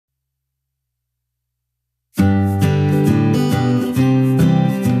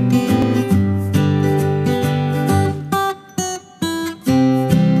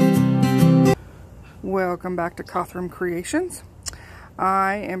welcome back to Cothram Creations.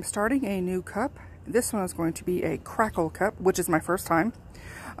 I am starting a new cup. This one is going to be a Crackle cup, which is my first time.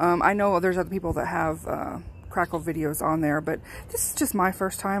 I know there's other people that have Crackle videos on there, but this is just my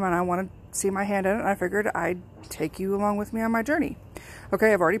first time and I want to see my hand in it, and I figured I'd take you along with me on my journey.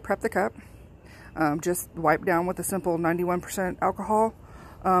 Okay, I've already prepped the cup. Just wiped down with a simple 91% alcohol.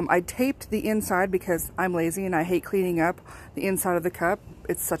 I taped the inside because I'm lazy and I hate cleaning up the inside of the cup.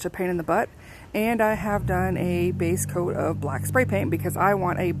 It's such a pain in the butt. And I have done a base coat of black spray paint because I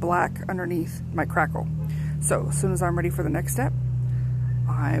want a black underneath my Crackle. So as soon as I'm ready for the next step,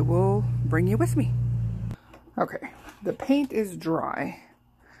 I will bring you with me. Okay, the paint is dry.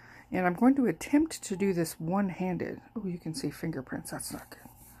 And I'm going to attempt to do this one-handed. Oh, you can see fingerprints. That's not good.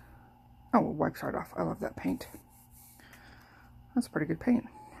 Oh, it wipes right off. I love that paint. That's pretty good paint.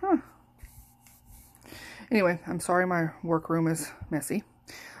 Huh. Anyway, I'm sorry my workroom is messy.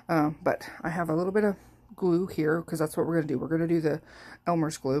 But I have a little bit of glue here because that's what we're going to do. We're going to do the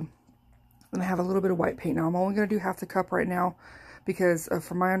Elmer's glue. And I have a little bit of white paint. Now, I'm only going to do half the cup right now because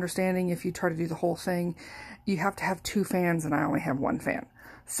from my understanding, if you try to do the whole thing, you have to have 2 fans and I only have 1 fan.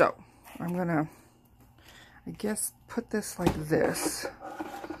 So, I'm going to, I guess, put this like this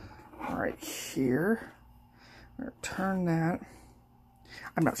right here. I'm going to turn that.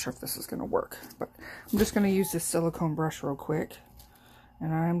 I'm not sure if this is going to work, but I'm just going to use this silicone brush real quick.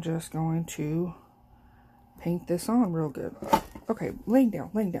 And I'm just going to paint this on real good. Okay, laying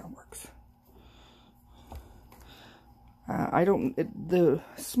down works. The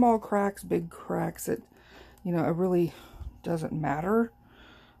small cracks, big cracks, it really doesn't matter.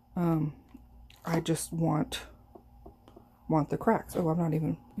 I just want the cracks. Oh, I'm not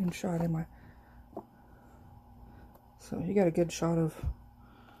even in shot, am I? So you got a good shot of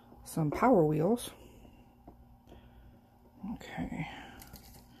some power wheels. Okay.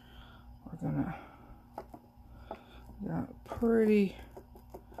 We're gonna got pretty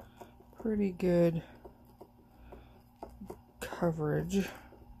good coverage.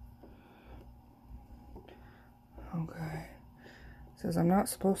 Okay. It says I'm not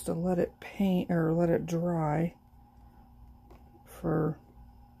supposed to let it paint or let it dry for,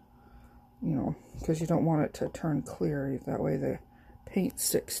 because you don't want it to turn clear. That way the paint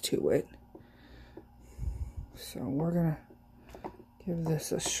sticks to it. So we're gonna give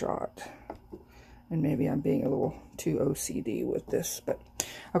this a shot. And maybe I'm being a little too OCD with this, but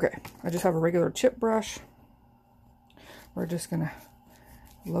okay. I just have a regular chip brush. We're just gonna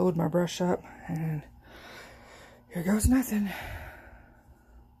load my brush up and here goes nothing.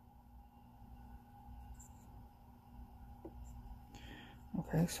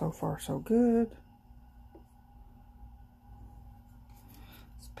 Okay, so far so good.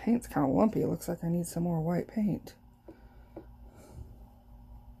 This paint's kind of lumpy. It looks like I need some more white paint.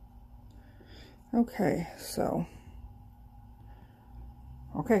 Okay, so,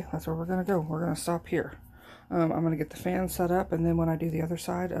 okay, that's where we're going to go. We're going to stop here. I'm going to get the fan set up, and then when I do the other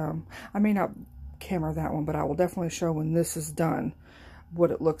side, I may not camera that one, but I will definitely show when this is done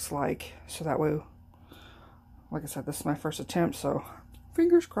what it looks like. So that way, like I said, this is my first attempt, so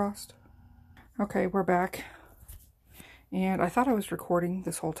fingers crossed. Okay, we're back. And I thought I was recording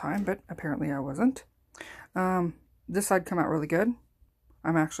this whole time, but apparently I wasn't. This side come out really good.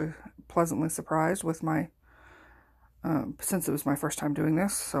 I'm actually pleasantly surprised with my, since it was my first time doing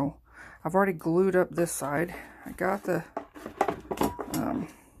this. So I've already glued up this side. I got the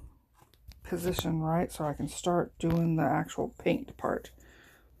position right so I can start doing the actual paint part.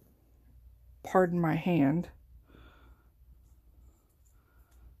 Pardon my hand,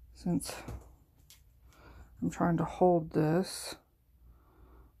 since I'm trying to hold this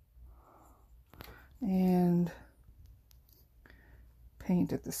and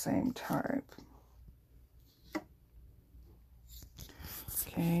paint at the same time.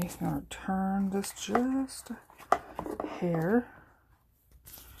 Okay, now turn this just a hair.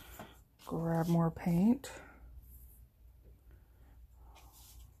 Grab more paint.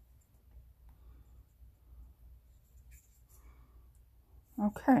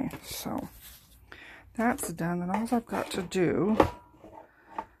 Okay, so that's done. Then all I've got to do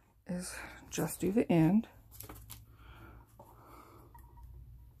is just do the end.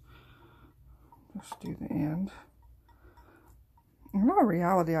 Just do the end. In all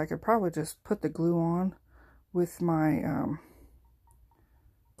reality, I could probably just put the glue on with my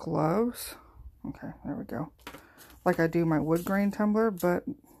gloves. Okay, there we go. Like I do my wood grain tumbler, but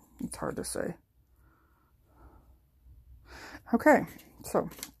it's hard to say. Okay, so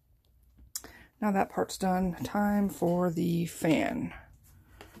now that part's done. Time for the fan.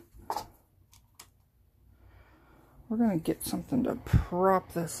 We're going to get something to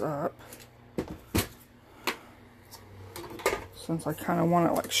prop this up. since I kind of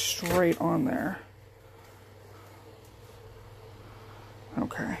want it like straight on there.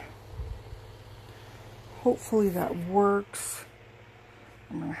 Okay. Hopefully that works.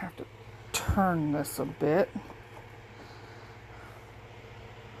 I'm going to have to turn this a bit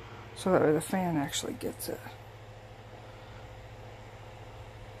so that way the fan actually gets it.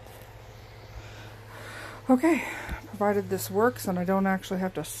 Okay, provided this works and I don't actually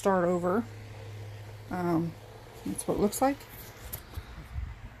have to start over. That's what it looks like.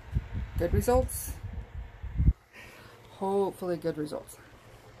 Good results. Hopefully good results.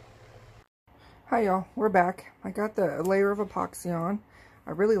 Hi y'all, we're back. I got the layer of epoxy on.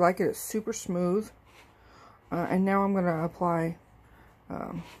 I really like it. It's super smooth. And now I'm going to apply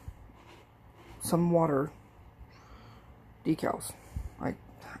some water decals, like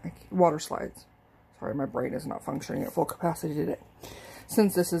water slides. Sorry, my brain is not functioning at full capacity today.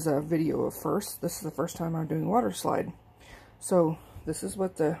 Since this is a video of first, this is the first time I'm doing water slide. So this is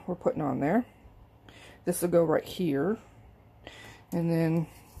what we're putting on there. This will go right here. And then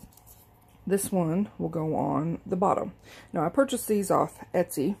this one will go on the bottom. Now I purchased these off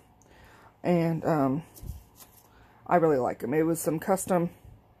Etsy. And I really like them. It was some custom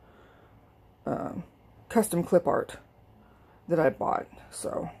clip art that I bought.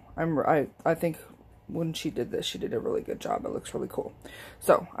 So I think when she did this, she did a really good job. It looks really cool.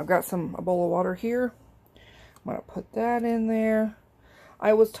 So I've got a bowl of water here. I'm going to put that in there.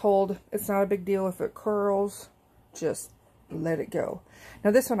 I was told it's not a big deal if it curls. Just let it go.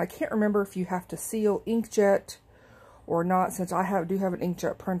 Now this one, I can't remember if you have to seal inkjet or not. Since I do have an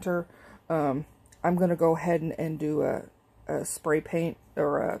inkjet printer, I'm going to go ahead and do a spray paint,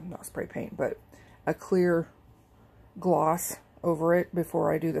 or not spray paint, but a clear gloss over it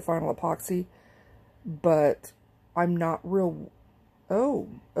before I do the final epoxy. But I'm not real... Oh,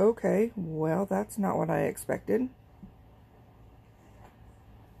 okay. Well, that's not what I expected.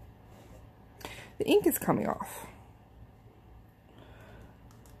 The ink is coming off.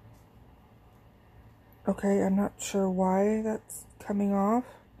 Okay, I'm not sure why that's coming off.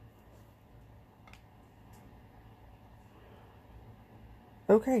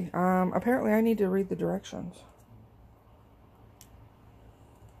 Okay, apparently I need to read the directions.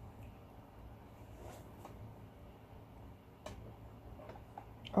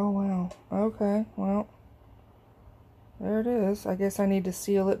 Oh, wow. Okay, well, there it is. I guess I need to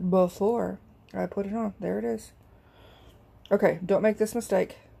seal it before I put it on. There it is. Okay, don't make this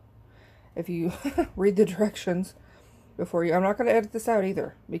mistake. If you read the directions before you... I'm not going to edit this out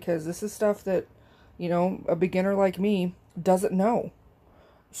either, because this is stuff that, you know, a beginner like me doesn't know.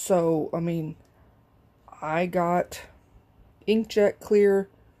 So, I mean, I got inkjet clear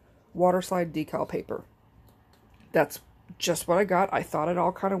water slide decal paper. That's just what I got. I thought it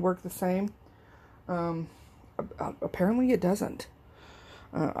all kind of worked the same. Apparently it doesn't.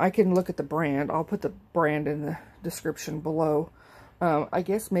 I can look at the brand. I'll put the brand in the description below. I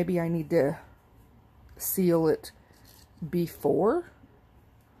guess maybe I need to seal it before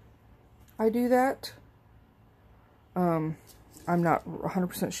I do that. I'm not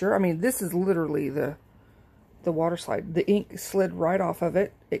 100% sure. I mean, this is literally the water slide. The ink slid right off of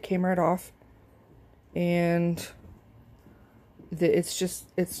it. It came right off. And it's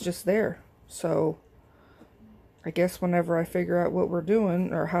just there. So I guess whenever I figure out what we're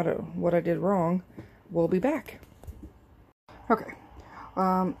doing, or what I did wrong, we'll be back. Okay.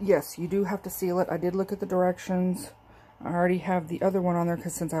 Yes, you do have to seal it. I did look at the directions. I already have the other one on there,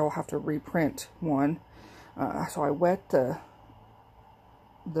 because since I will have to reprint one. So I wet this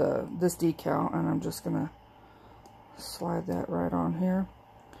decal, and I'm just gonna slide that right on here.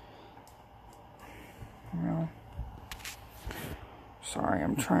 Now, sorry,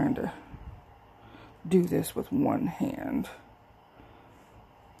 I'm trying to do this with one hand.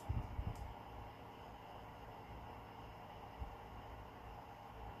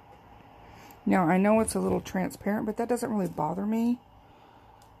 Now, I know it's a little transparent, but that doesn't really bother me.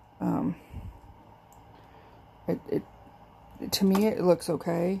 To me, it looks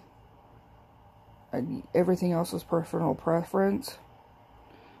okay. Everything else is personal preference.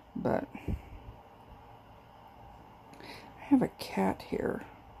 But I have a cat here,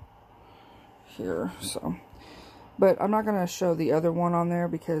 so. But I'm not going to show the other one on there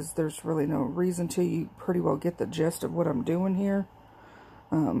because there's really no reason to. You pretty well get the gist of what I'm doing here.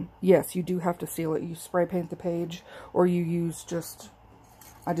 Yes, you do have to seal it. You spray paint the page, or you use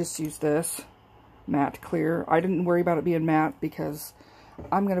I just used this matte clear. I didn't worry about it being matte because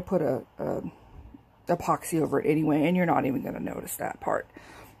I'm going to put a epoxy over it anyway, and you're not even going to notice that part.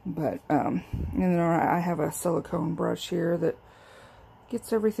 But, and then I have a silicone brush here that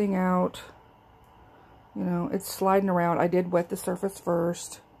gets everything out. You know, it's sliding around. I did wet the surface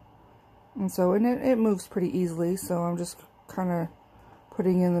first. And so, and it moves pretty easily. So I'm just kind of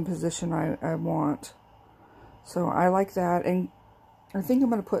putting in the position I want. So I like that. And I think I'm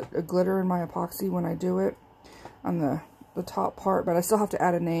going to put a glitter in my epoxy when I do it on the top part. But I still have to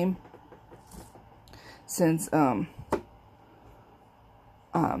add a name. Since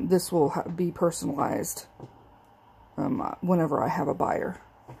this will be personalized whenever I have a buyer.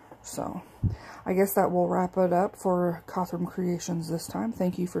 So I guess that will wrap it up for Cothram Creations this time.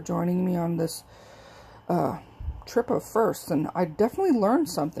 Thank you for joining me on this trip of firsts, and I definitely learned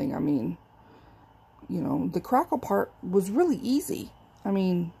something. I mean, you know, the crackle part was really easy. I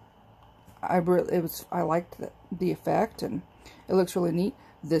mean, I liked the effect, and it looks really neat.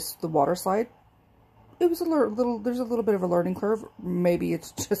 The water slide, it was there's a little bit of a learning curve. Maybe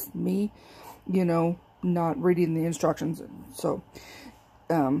it's just me, you know, not reading the instructions. So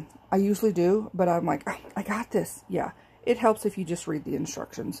I usually do, but I'm like, oh, I got this. Yeah, it helps if you just read the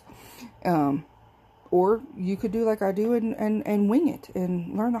instructions. Or you could do like I do and wing it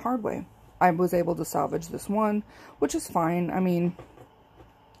and learn the hard way. I was able to salvage this one, which is fine. I mean,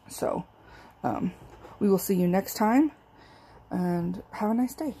 so we will see you next time, and have a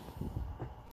nice day.